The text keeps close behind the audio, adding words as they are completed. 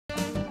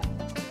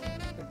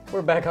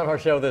We're back on our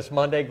show this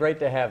Monday. Great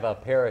to have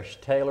Parrish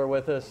Taylor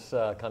with us,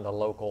 kind of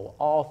local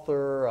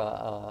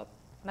author,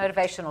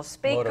 motivational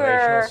speaker.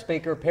 Motivational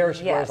speaker.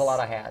 Parrish Yes. wears a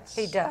lot of hats.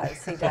 He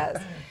does. He does.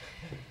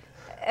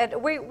 And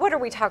what are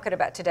we talking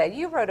about today?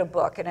 You wrote a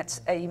book, and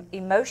it's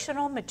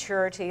Emotional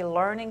Maturity: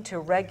 Learning to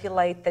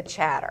Regulate the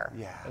Chatter.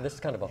 Yeah. And this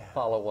is kind of a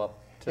follow-up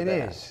to It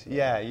that. is.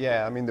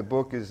 Yeah. I mean, the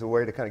book is a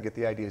way to kind of get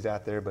the ideas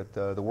out there, but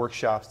the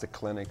workshops, the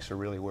clinics are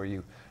really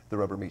where the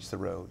rubber meets the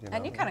road. You know?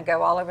 And you kind of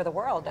go all over the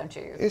world, don't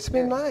you? It's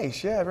been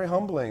nice, yeah, very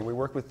humbling. We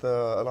work with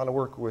a lot of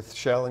work with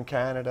Shell in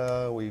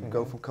Canada. We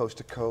go from coast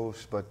to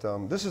coast, but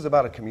this is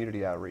about a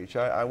community outreach.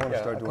 I want to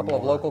start doing a couple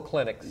of more. local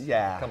clinics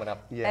coming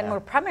up. Yeah. And we're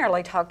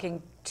primarily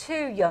talking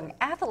to young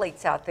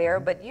athletes out there,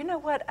 but you know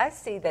what? I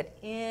see that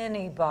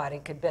anybody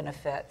could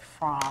benefit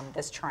from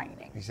this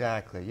training.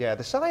 Exactly, yeah.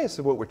 The science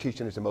of what we're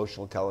teaching is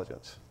emotional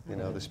intelligence. You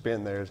know, the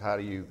spin there is how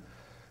do you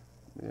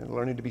know,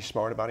 learning to be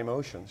smart about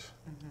emotions.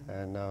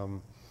 And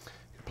it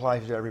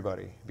applies to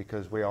everybody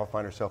because we all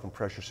find ourselves in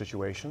pressure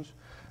situations.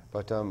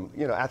 But,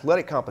 you know,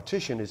 athletic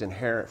competition is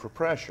inherent for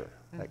pressure,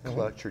 that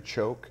clutch or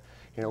choke.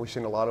 You know, we've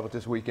seen a lot of it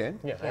this weekend.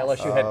 Yeah,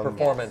 LSU had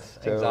performance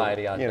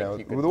anxiety. I think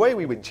you could, the way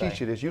we would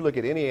teach it is you look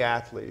at any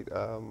athlete,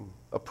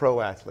 a pro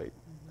athlete,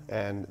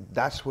 and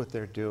that's what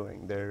they're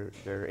doing.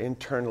 They're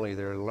internally,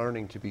 they're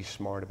learning to be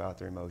smart about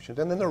their emotions,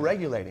 and then they're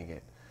regulating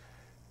it.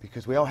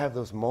 Because we all have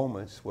those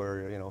moments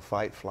where, you know,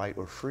 fight, flight,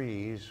 or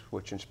freeze,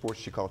 which in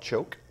sports you call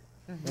choke.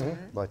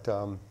 But,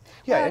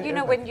 yeah. Well, you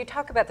know, when you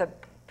talk about the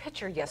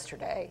picture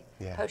yesterday,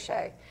 Yeah.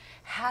 Poche,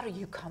 how do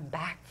you come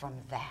back from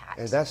that?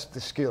 And that's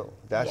the skill.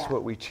 That's Yeah.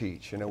 what we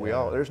teach. You know, we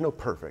all, there's no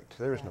perfect.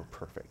 There is no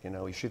perfect. You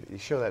know, you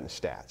show that in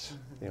stats.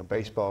 You know,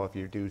 baseball, if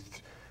you do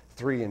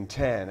 3 and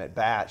 10 at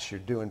bats, you're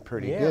doing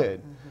pretty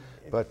good.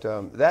 But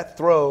that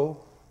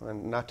throw,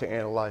 and not to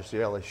analyze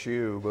the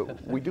LSU,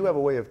 but we do have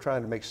a way of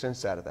trying to make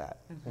sense out of that.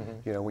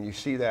 You know, when you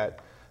see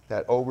that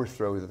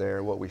overthrow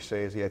there, what we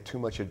say is he had too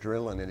much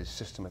adrenaline in his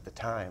system at the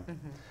time.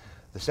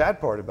 The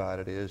sad part about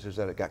it is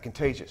that it got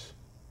contagious.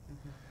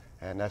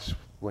 And that's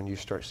when you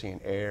start seeing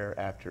air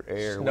after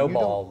air.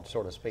 snowball,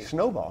 so to speak.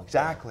 Snowball,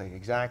 exactly.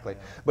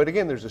 But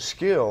again, there's a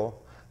skill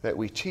that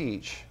we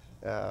teach,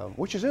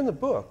 which is in the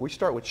book. We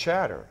start with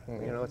chatter.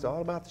 You know, it's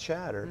all about the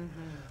chatter.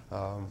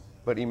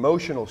 But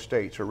emotional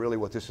states are really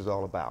what this is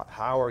all about.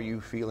 How are you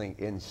feeling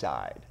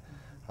inside?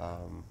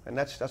 And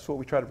that's what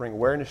we try to bring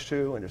awareness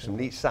to, and there's some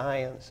neat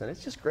science, and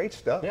it's just great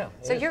stuff. Yeah.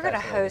 So you're going to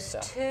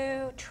host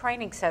 2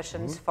 training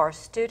sessions for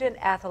student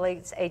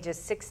athletes ages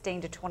 16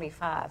 to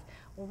 25.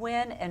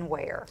 When and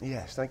where?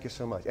 Yes, thank you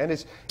so much. And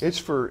it's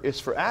for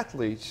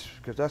athletes,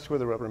 because that's where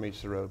the rubber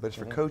meets the road, but it's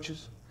for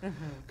coaches,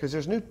 because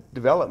there's new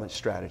development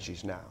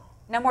strategies now.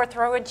 No more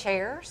throwing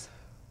chairs?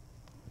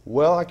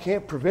 Well, I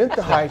can't prevent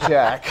the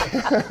hijack.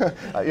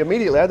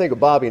 Immediately, I think of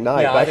Bobby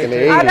Knight back in the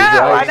 80s. I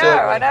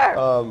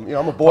know. You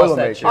know, I'm a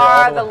Boilermaker.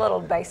 Or the little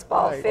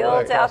baseball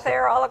fields right. out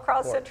there all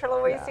across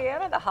central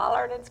Louisiana, the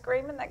hollering and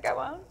screaming that go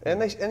on.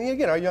 And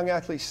again, our young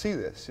athletes see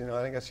this. You know,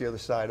 I think that's the other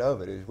side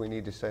of it, is we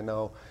need to say,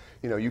 no,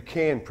 you know, you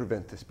can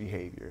prevent this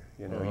behavior.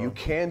 You know, you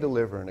can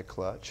deliver in a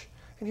clutch,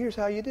 and here's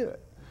how you do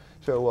it.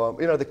 So,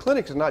 you know, the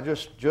clinic is not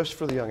just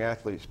for the young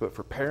athletes, but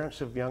for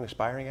parents of young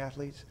aspiring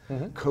athletes,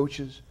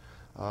 coaches.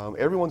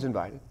 Everyone's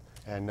invited,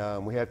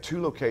 and we have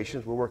 2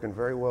 locations. We're working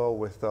very well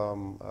with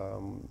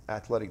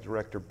Athletic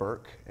Director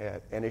Burke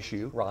at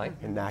NSU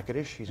in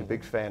Natchitoches. He's a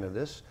big fan of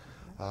this.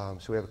 So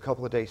we have a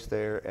couple of dates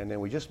there, and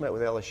then we just met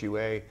with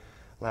LSUA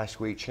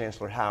last week,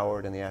 Chancellor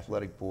Howard and the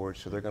athletic board,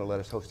 so they're going to let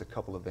us host a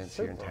couple events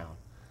here in town.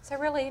 So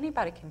really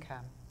anybody can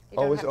come? You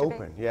Oh, don't it's have to be-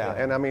 open, yeah.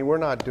 And I mean, we're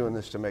not doing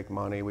this to make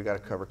money. We got to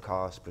cover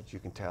costs, but you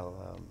can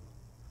tell,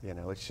 you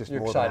know, it's just You're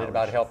more excited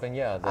about outreach. helping,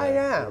 the I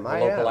am. local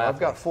athletes. I've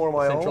got 4 of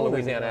my own. Central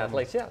Louisiana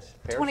athletes, yes.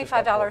 Parrish has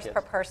got 4 $25 kids.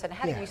 per person.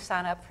 How do Yeah. you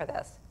sign up for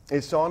this?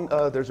 It's on,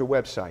 there's a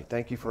website.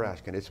 Thank you for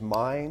asking. It's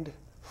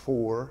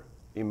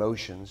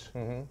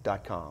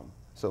mind4emotions.com.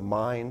 So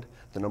mind,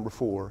 the number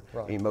 4,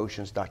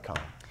 emotions.com.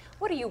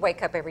 What do you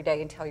wake up every day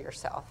and tell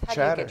yourself? How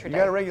Chatter. do you get your You day?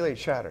 got to regulate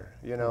chatter.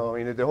 You know,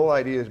 I mean, the whole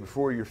idea is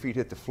before your feet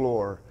hit the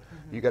floor,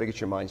 you got to get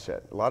your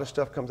mindset. A lot of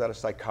stuff comes out of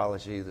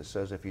psychology that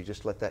says if you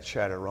just let that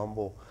chatter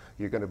rumble,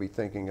 you're going to be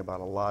thinking about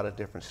a lot of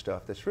different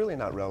stuff that's really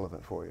not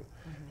relevant for you.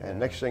 And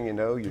next thing you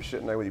know, you're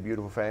sitting there with your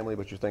beautiful family,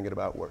 but you're thinking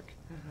about work.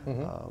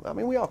 I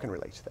mean, we all can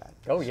relate to that.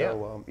 Oh, yeah.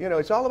 So, you know,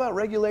 it's all about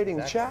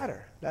regulating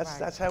chatter.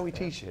 That's how we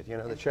teach it. You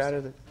know, the chatter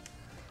that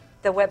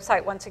The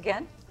website once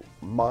again?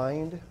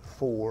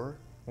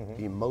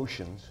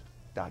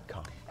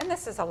 mind4emotions.com. And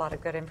this is a lot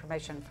of good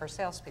information for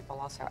salespeople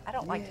also. I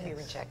don't like to be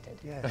rejected.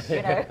 Yes.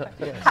 You know,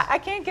 I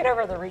can't get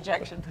over the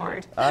rejection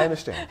part. I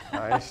understand.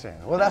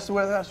 Well, that's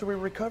where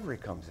recovery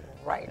comes in.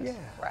 Right. Yeah.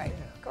 Right.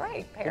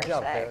 Great, Parrish. Good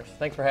job, Parrish.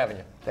 Thanks for having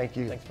you. Thank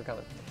you. Thanks for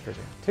coming.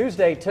 Appreciate it.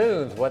 Tuesday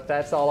Tunes, what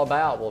that's all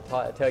about. We'll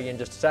tell you in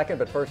just a second,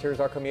 but first here's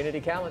our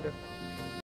community calendar.